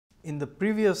In the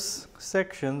previous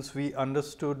sections, we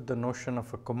understood the notion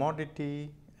of a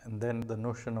commodity and then the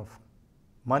notion of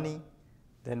money.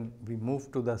 Then we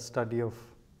moved to the study of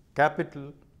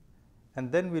capital,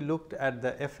 and then we looked at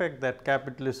the effect that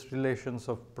capitalist relations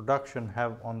of production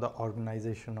have on the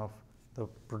organization of the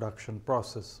production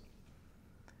process.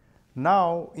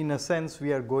 Now, in a sense,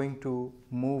 we are going to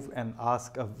move and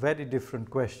ask a very different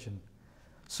question.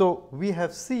 So, we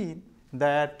have seen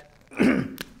that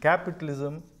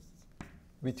capitalism,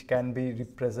 which can be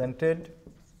represented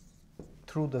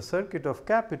through the circuit of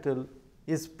capital,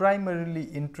 is primarily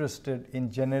interested in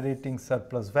generating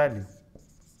surplus value.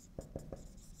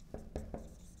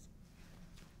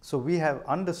 So, we have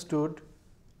understood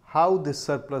how this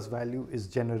surplus value is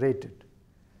generated.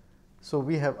 So,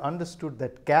 we have understood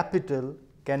that capital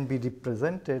can be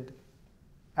represented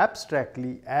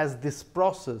abstractly as this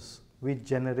process which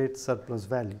generates surplus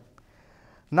value.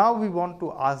 Now, we want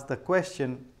to ask the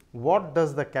question, what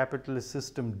does the capitalist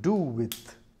system do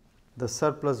with the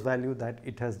surplus value that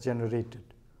it has generated?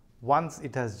 Once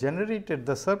it has generated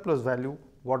the surplus value,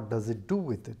 what does it do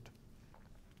with it?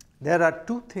 There are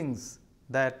two things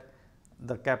that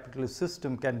the capitalist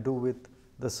system can do with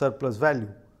the surplus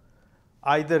value.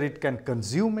 Either it can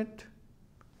consume it,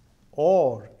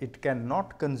 or it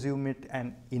cannot consume it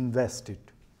and invest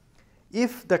it.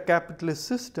 If the capitalist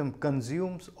system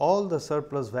consumes all the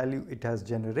surplus value it has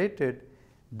generated,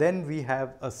 then we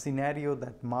have a scenario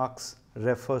that Marx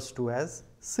refers to as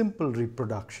simple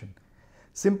reproduction.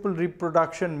 Simple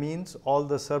reproduction means all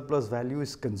the surplus value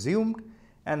is consumed,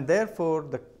 and therefore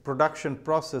the production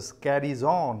process carries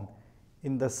on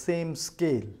in the same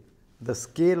scale. The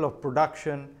scale of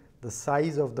production, the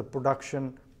size of the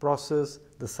production process,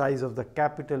 the size of the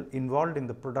capital involved in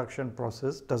the production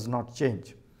process does not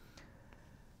change.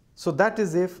 So, that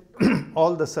is if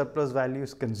all the surplus value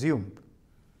is consumed.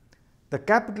 The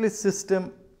capitalist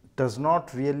system does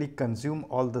not really consume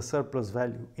all the surplus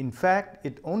value. In fact,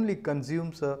 it only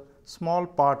consumes a small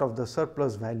part of the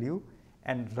surplus value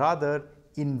and rather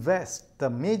invests the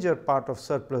major part of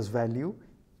surplus value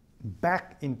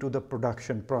back into the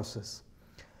production process.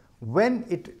 When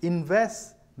it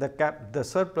invests the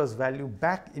surplus value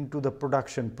back into the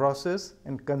production process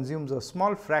and consumes a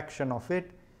small fraction of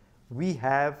it, we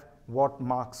have what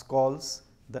Marx calls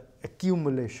the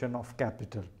accumulation of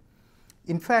capital.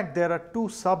 In fact, there are two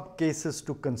sub cases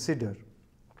to consider.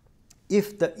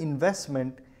 If the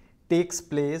investment takes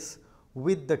place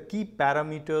with the key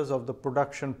parameters of the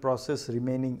production process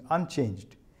remaining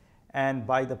unchanged, and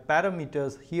by the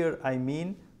parameters here I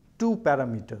mean two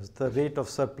parameters, the rate of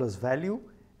surplus value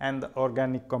and the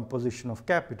organic composition of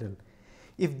capital.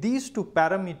 If these two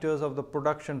parameters of the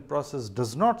production process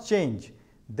does not change,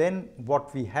 then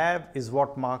what we have is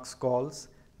what Marx calls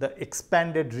the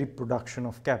expanded reproduction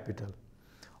of capital.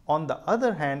 On the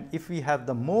other hand, if we have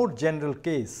the more general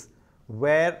case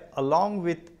where along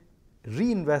with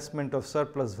reinvestment of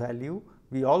surplus value,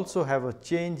 we also have a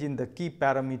change in the key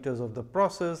parameters of the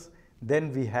process,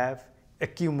 then we have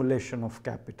accumulation of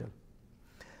capital.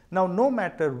 Now, no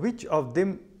matter which of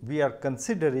them we are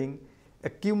considering,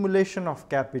 accumulation of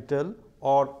capital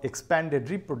or expanded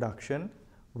reproduction,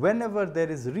 whenever there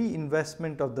is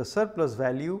reinvestment of the surplus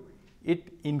value,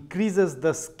 it increases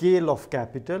the scale of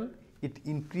capital, it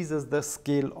increases the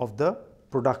scale of the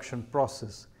production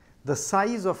process. The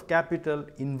size of capital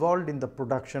involved in the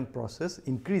production process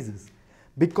increases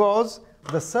because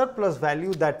the surplus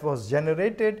value that was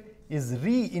generated is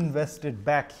reinvested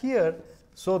back here.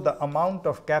 So, the amount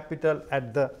of capital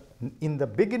in the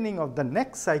beginning of the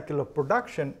next cycle of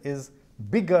production is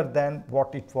bigger than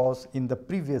what it was in the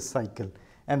previous cycle,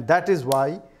 and that is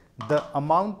why the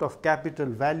amount of capital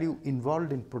value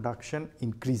involved in production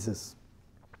increases.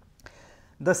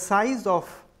 The size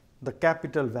of the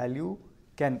capital value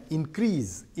can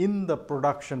increase in the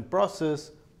production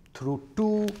process through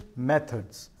two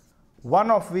methods, one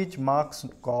of which Marx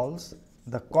calls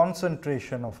the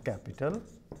concentration of capital,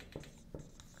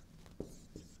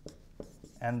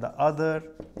 and the other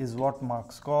is what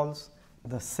Marx calls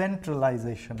the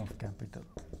centralization of capital.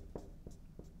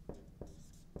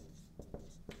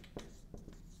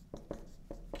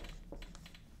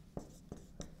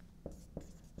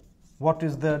 What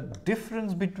is the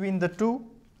difference between the two?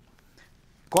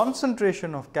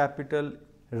 Concentration of capital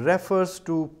refers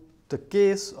to the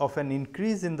case of an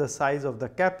increase in the size of the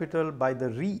capital by the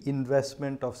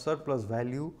reinvestment of surplus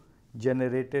value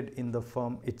generated in the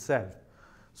firm itself.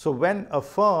 So, when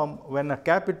a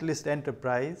capitalist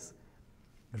enterprise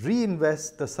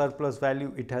reinvests the surplus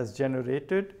value it has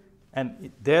generated and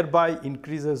it thereby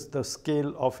increases the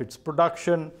scale of its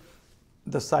production,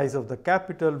 the size of the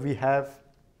capital, we have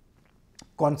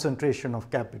concentration of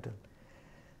capital.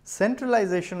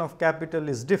 Centralization of capital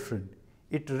is different.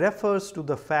 It refers to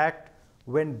the fact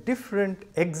when different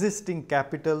existing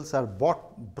capitals are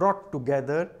brought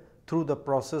together through the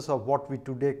process of what we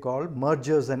today call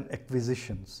mergers and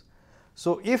acquisitions.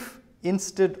 So if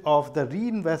instead of the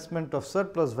reinvestment of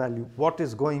surplus value, what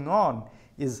is going on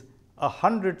is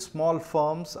 100 small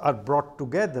firms are brought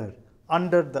together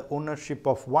under the ownership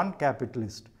of one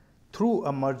capitalist through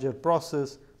a merger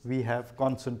process, we have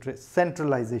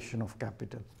centralization of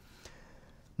capital.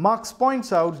 Marx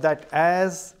points out that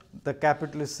as the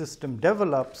capitalist system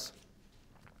develops,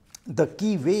 the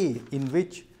key way in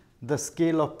which the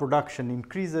scale of production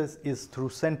increases is through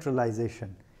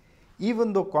centralization.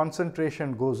 Even though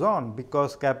concentration goes on,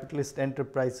 because capitalist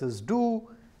enterprises do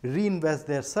reinvest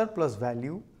their surplus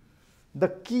value, the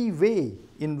key way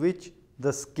in which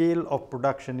the scale of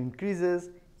production increases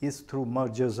is through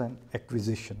mergers and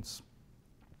acquisitions.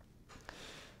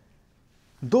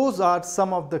 Those are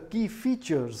some of the key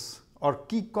features or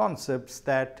key concepts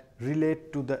that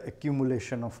relate to the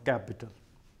accumulation of capital.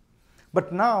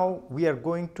 But now we are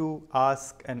going to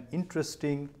ask an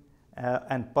interesting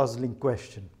and puzzling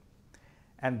question,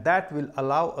 and that will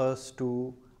allow us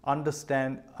to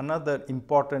understand another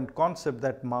important concept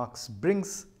that Marx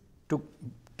brings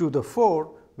to the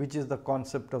fore, which is the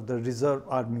concept of the reserve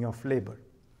army of labor.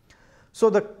 So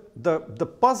the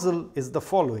puzzle is the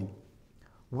following.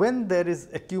 When there is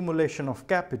accumulation of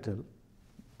capital,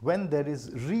 when there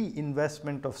is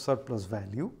reinvestment of surplus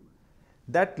value,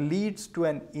 that leads to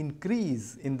an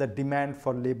increase in the demand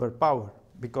for labor power,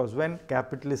 because when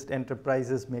capitalist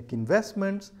enterprises make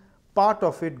investments, part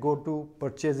of it go to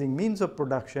purchasing means of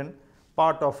production,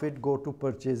 part of it go to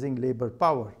purchasing labor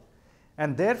power.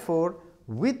 And therefore,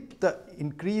 with the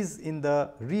increase in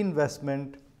the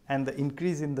reinvestment and the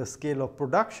increase in the scale of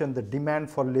production, the demand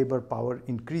for labor power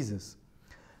increases.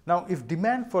 Now, if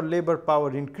demand for labor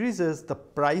power increases, the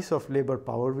price of labor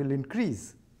power will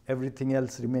increase, everything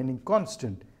else remaining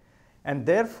constant. And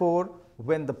therefore,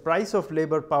 when the price of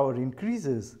labor power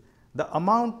increases, the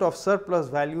amount of surplus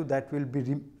value that will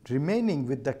be remaining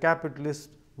with the capitalist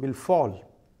will fall,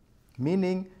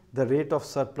 meaning the rate of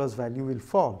surplus value will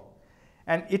fall.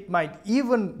 And it might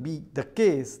even be the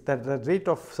case that the rate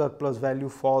of surplus value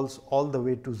falls all the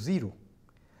way to zero.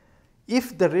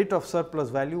 If the rate of surplus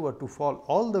value were to fall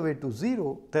all the way to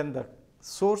zero, then the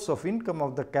source of income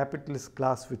of the capitalist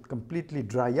class would completely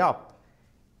dry up.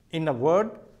 In a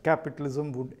word,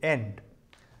 capitalism would end.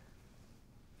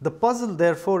 The puzzle,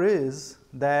 therefore, is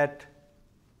that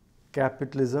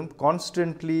capitalism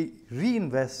constantly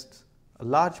reinvests a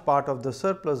large part of the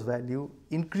surplus value,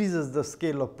 increases the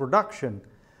scale of production,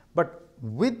 but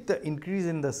with the increase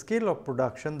in the scale of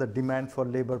production, the demand for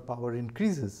labor power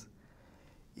increases.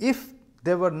 If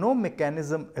there were no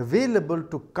mechanism available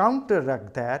to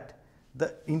counteract that,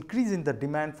 the increase in the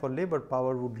demand for labor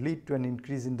power would lead to an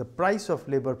increase in the price of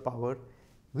labor power,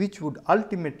 which would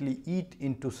ultimately eat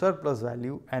into surplus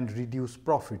value and reduce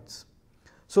profits.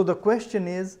 So the question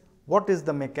is, what is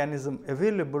the mechanism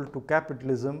available to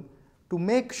capitalism to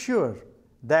make sure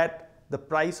that the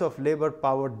price of labor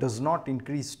power does not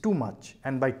increase too much?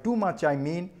 And by too much, I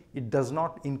mean it does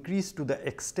not increase to the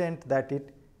extent that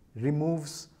it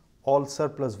removes all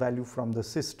surplus value from the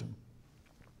system.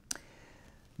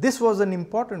 This was an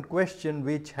important question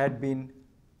which had been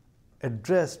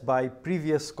addressed by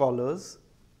previous scholars,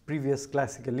 previous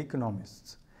classical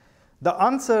economists. The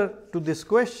answer to this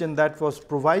question that was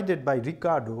provided by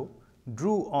Ricardo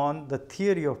drew on the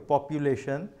theory of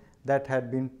population that had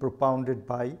been propounded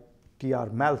by T.R.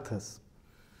 Malthus.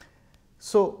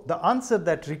 So the answer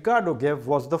that Ricardo gave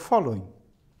was the following.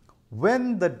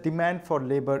 When the demand for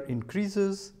labor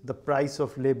increases, the price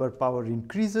of labor power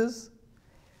increases.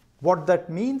 What that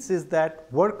means is that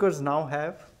workers now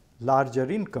have larger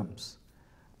incomes.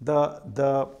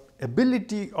 The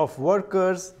ability of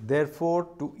workers, therefore,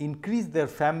 to increase their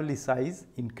family size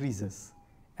increases.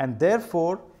 And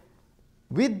therefore,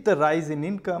 with the rise in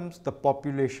incomes, the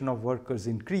population of workers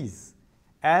increase.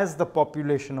 As the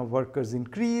population of workers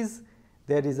increase,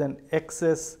 there is an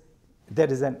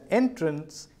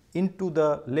entrance into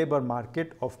the labor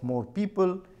market of more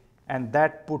people, and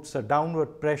that puts a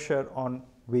downward pressure on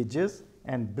wages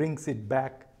and brings it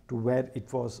back to where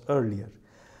it was earlier.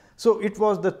 So it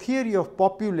was the theory of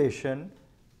population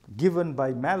given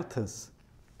by Malthus,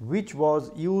 which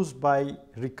was used by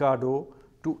Ricardo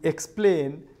to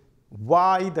explain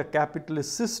why the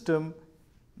capitalist system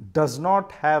does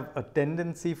not have a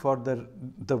tendency for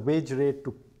the wage rate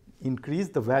to increase,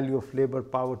 the value of labor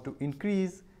power to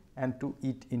increase and to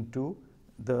eat into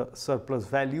the surplus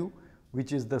value,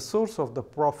 which is the source of the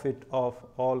profit of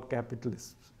all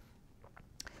capitalists.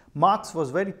 Marx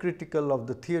was very critical of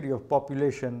the theory of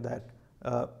population that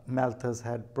Malthus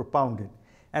had propounded,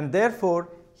 and therefore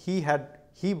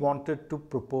he wanted to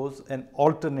propose an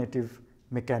alternative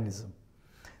mechanism.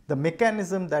 The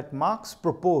mechanism that Marx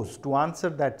proposed to answer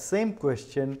that same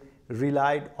question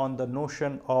relied on the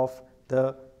notion of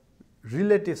the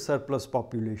relative surplus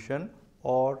population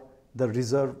or the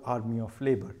reserve army of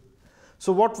labor.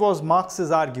 So what was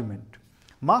Marx's argument?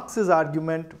 Marx's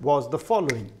argument was the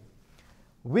following: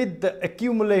 with the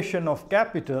accumulation of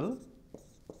capital,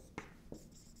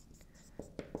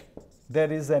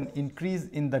 there is an increase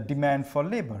in the demand for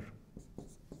labor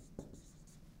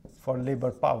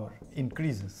power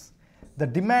increases. The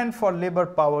demand for labor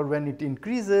power, when it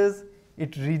increases,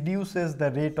 it reduces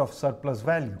the rate of surplus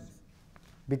value,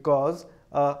 because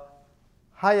a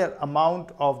higher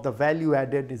amount of the value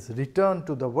added is returned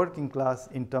to the working class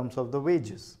in terms of the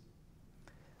wages.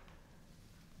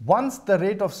 Once the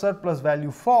rate of surplus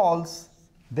value falls,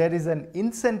 there is an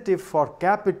incentive for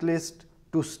capitalists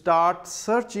to start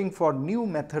searching for new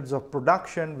methods of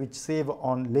production which save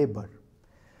on labor.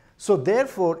 So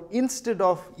therefore, instead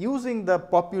of using the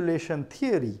population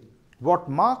theory, what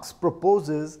Marx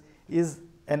proposes is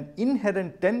an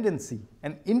inherent tendency,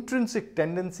 an intrinsic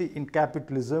tendency in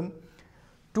capitalism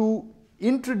to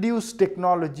introduce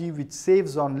technology which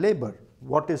saves on labor,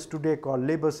 what is today called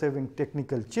labor-saving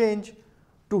technical change,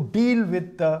 to deal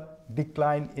with the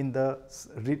decline in the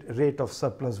rate of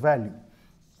surplus value.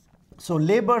 So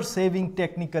labor-saving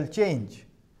technical change,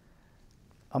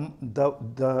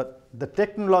 the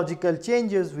technological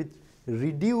changes which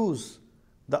reduce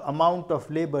the amount of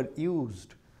labor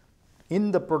used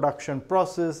in the production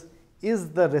process,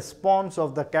 is the response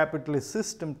of the capitalist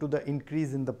system to the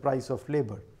increase in the price of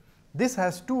labor. This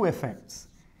has two effects.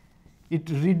 It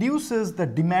reduces the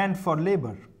demand for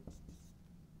labor.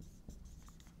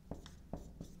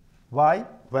 Why?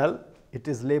 Well, it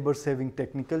is labor-saving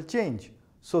technical change.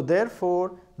 So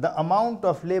therefore, the amount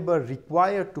of labor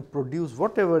required to produce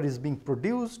whatever is being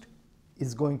produced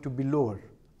is going to be lower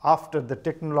after the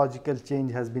technological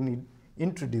change has been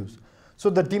introduced. So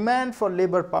the demand for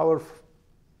labor power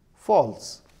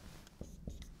falls.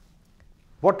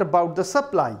 What about the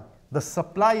supply? The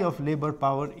supply of labor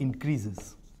power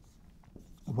increases.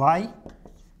 Why?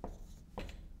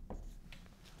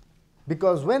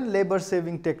 Because when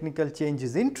labor-saving technical change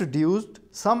is introduced,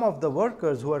 some of the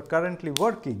workers who are currently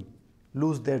working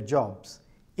lose their jobs.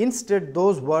 Instead,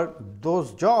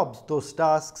 those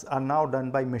tasks are now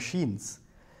done by machines.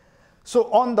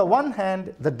 So on the one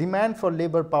hand, the demand for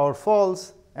labor power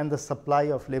falls and the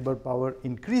supply of labor power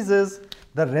increases.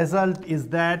 The result is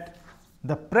that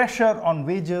the pressure on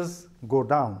wages go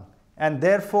down, and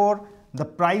therefore the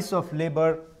price of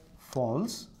labor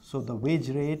falls. So the wage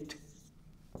rate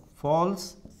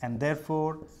falls, and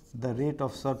therefore the rate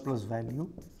of surplus value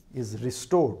is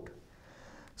restored.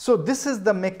 So this is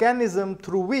the mechanism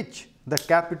through which the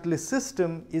capitalist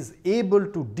system is able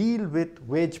to deal with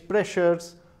wage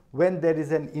pressures when there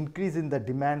is an increase in the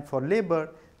demand for labor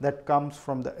that comes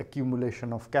from the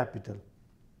accumulation of capital.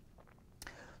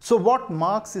 So what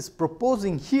Marx is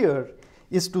proposing here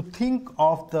is to think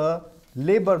of the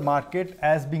labor market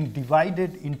as being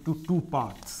divided into two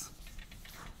parts.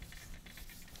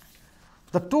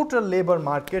 The total labor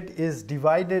market is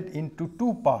divided into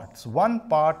two parts. One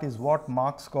part is what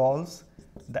Marx calls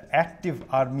the active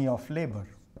army of labor.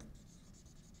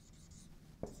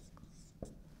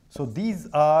 So these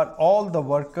are all the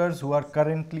workers who are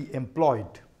currently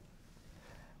employed.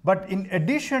 But in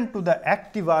addition to the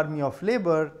active army of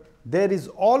labor, there is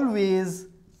always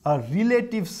a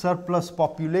relative surplus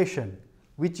population,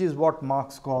 which is what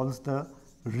Marx calls the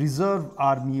reserve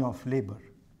army of labor.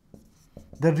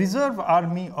 The reserve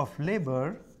army of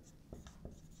labor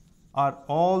are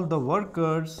all the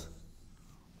workers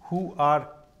who are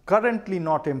currently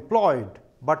not employed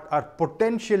but are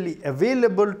potentially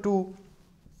available to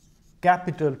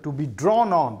capital to be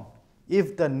drawn on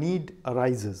if the need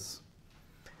arises.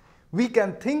 We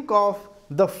can think of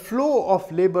the flow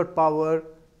of labor power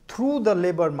through the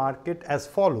labor market as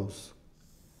follows.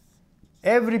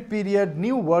 Every period,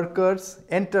 new workers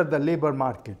enter the labor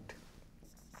market.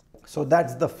 So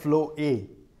that's the flow A.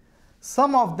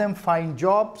 Some of them find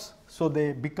jobs, so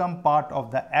they become part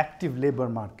of the active labor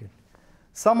market.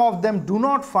 Some of them do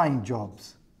not find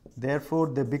jobs, therefore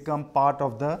they become part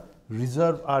of the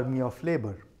reserve army of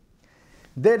labor.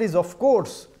 There is, of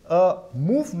course, a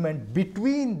movement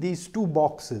between these two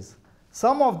boxes.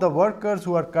 Some of the workers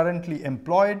who are currently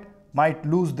employed might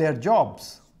lose their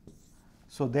jobs.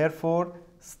 So therefore,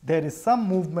 there is some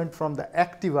movement from the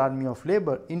active army of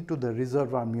labor into the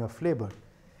reserve army of labor.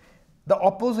 The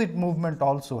opposite movement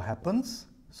also happens.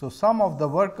 So some of the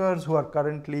workers who are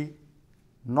currently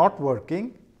not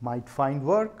working might find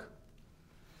work,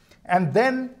 and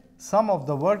then some of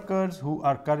the workers who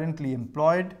are currently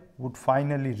employed would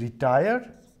finally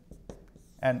retire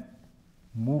and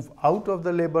move out of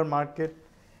the labor market,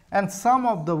 and some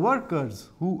of the workers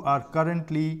who are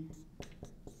currently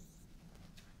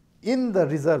in the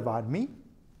reserve army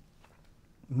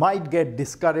might get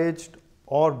discouraged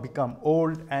or become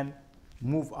old and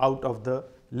move out of the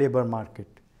labor market.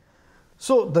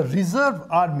 So the reserve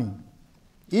army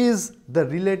is the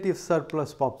relative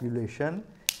surplus population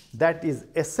that is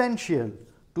essential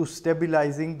to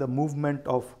stabilizing the movement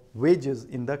of wages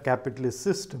in the capitalist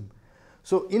system.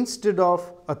 So instead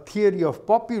of a theory of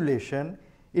population,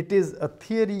 it is a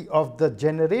theory of the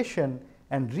generation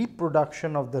and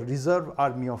reproduction of the reserve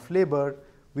army of labor,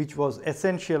 which was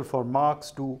essential for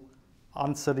Marx to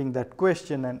answering that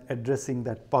question and addressing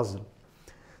that puzzle.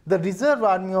 The reserve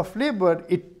army of labor,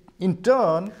 it in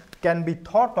turn can be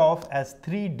thought of as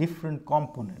three different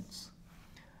components.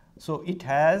 So it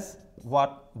has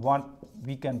what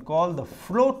we can call the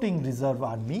floating reserve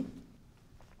army.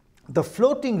 The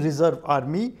floating reserve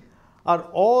army are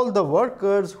all the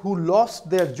workers who lost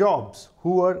their jobs,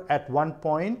 who were at one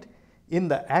point in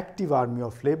the active army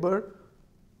of labor,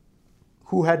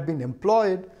 who had been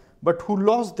employed but who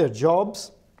lost their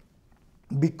jobs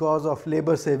because of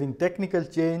labor saving technical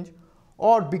change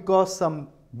or because some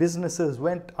businesses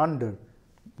went under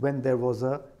when there was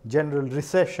a general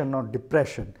recession or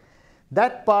depression.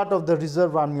 That part of the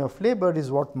reserve army of labor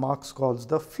is what Marx calls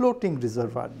the floating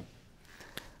reserve army.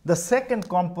 The second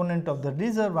component of the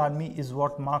reserve army is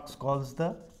what Marx calls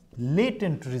the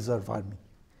latent reserve army.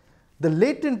 The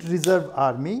latent reserve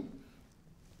army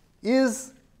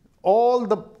is all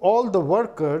the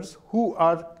workers who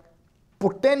are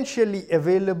potentially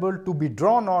available to be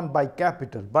drawn on by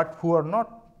capital, but who are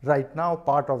not right now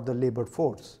part of the labor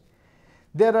force.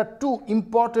 There are two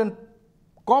important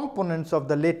components of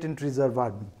the latent reserve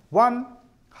army. One,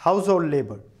 household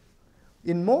labor.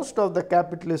 In most of the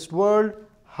capitalist world,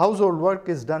 household work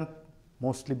is done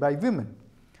mostly by women.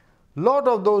 A lot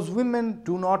of those women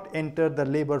do not enter the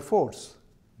labor force,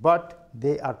 but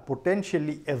they are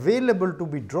potentially available to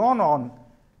be drawn on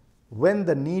when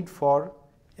the need for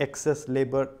excess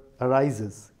labor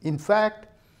arises. In fact,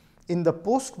 in the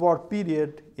post-war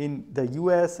period in the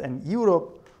US and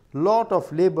Europe, lot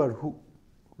of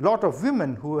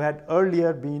women who had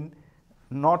earlier been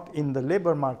not in the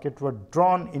labor market were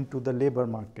drawn into the labor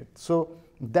market. So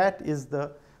that is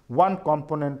the one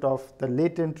component of the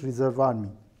latent reserve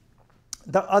army.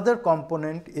 The other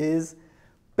component is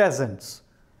peasants.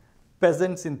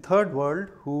 Peasants in third world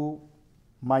who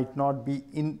might not be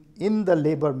in the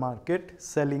labor market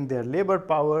selling their labor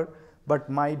power, but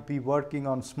might be working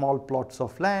on small plots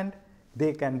of land.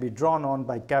 They can be drawn on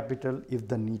by capital if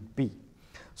the need be.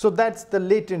 So that's the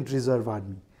latent reserve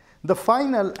army. The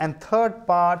final and third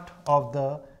part of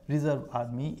the reserve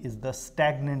army is the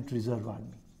stagnant reserve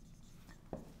army.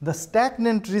 The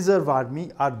stagnant reserve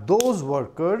army are those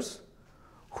workers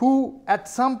who at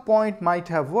some point might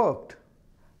have worked,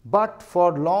 but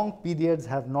for long periods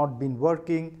have not been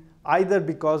working, either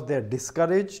because they are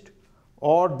discouraged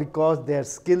or because their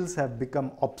skills have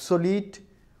become obsolete,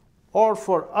 or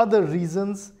for other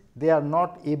reasons they are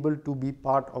not able to be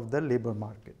part of the labor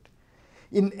market.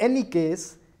 In any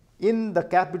case, in the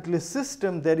capitalist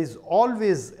system, there is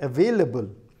always available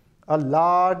a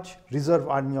large reserve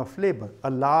army of labor, a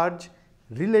large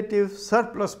relative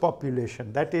surplus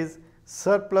population, that is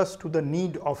surplus to the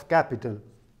need of capital,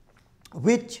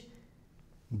 which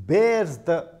bears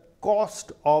the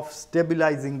cost of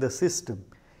stabilizing the system.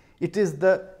 It is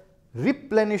the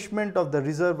replenishment of the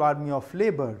reserve army of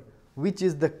labor which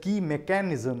is the key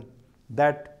mechanism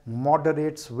that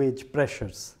moderates wage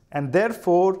pressures. And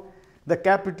therefore, the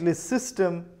capitalist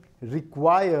system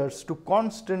requires to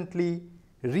constantly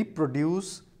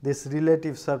reproduce this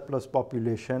relative surplus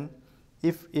population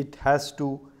if it has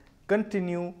to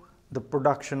continue the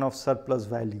production of surplus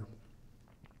value.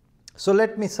 So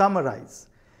let me summarize.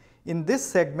 In this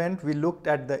segment, we looked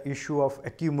at the issue of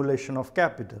accumulation of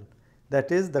capital.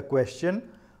 That is the question,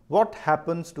 what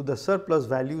happens to the surplus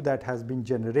value that has been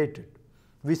generated?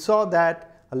 We saw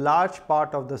that a large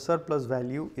part of the surplus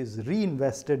value is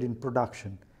reinvested in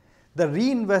production. The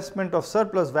reinvestment of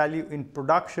surplus value in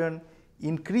production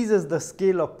increases the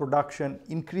scale of production,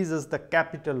 increases the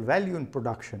capital value in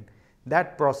production.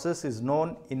 That process is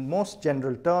known in most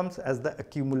general terms as the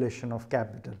accumulation of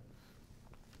capital.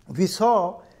 We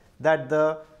saw that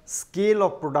the scale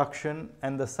of production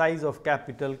and the size of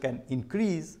capital can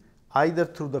increase either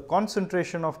through the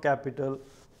concentration of capital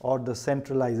or the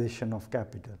centralization of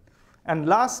capital. And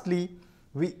lastly,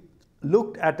 we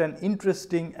looked at an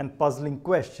interesting and puzzling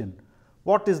question.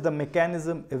 What is the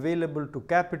mechanism available to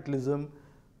capitalism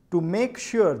to make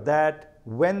sure that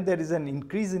when there is an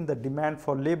increase in the demand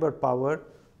for labor power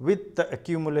with the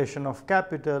accumulation of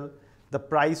capital, the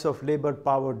price of labor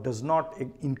power does not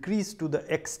increase to the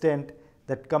extent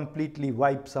that completely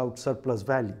wipes out surplus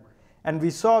value? And we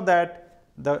saw that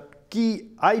the key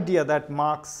idea that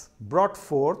Marx brought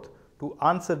forth to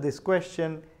answer this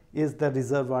question is the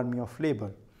reserve army of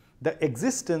labor, the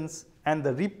existence and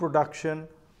the reproduction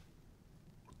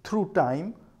through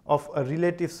time of a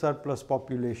relative surplus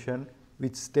population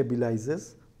which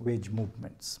stabilizes wage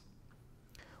movements.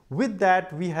 With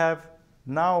that, we have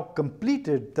now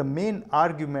completed the main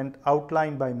argument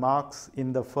outlined by Marx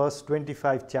in the first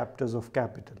 25 chapters of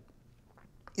Capital.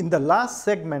 In the last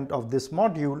segment of this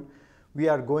module, we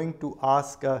are going to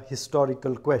ask a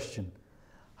historical question.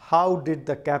 How did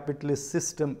the capitalist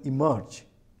system emerge?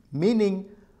 Meaning,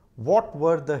 what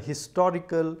were the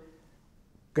historical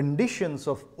conditions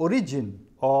of origin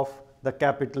of the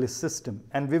capitalist system?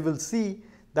 And we will see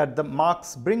that the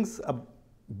Marx brings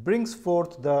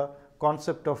forth the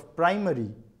concept of primary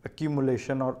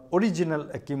accumulation or original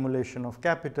accumulation of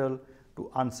capital to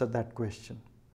answer that question.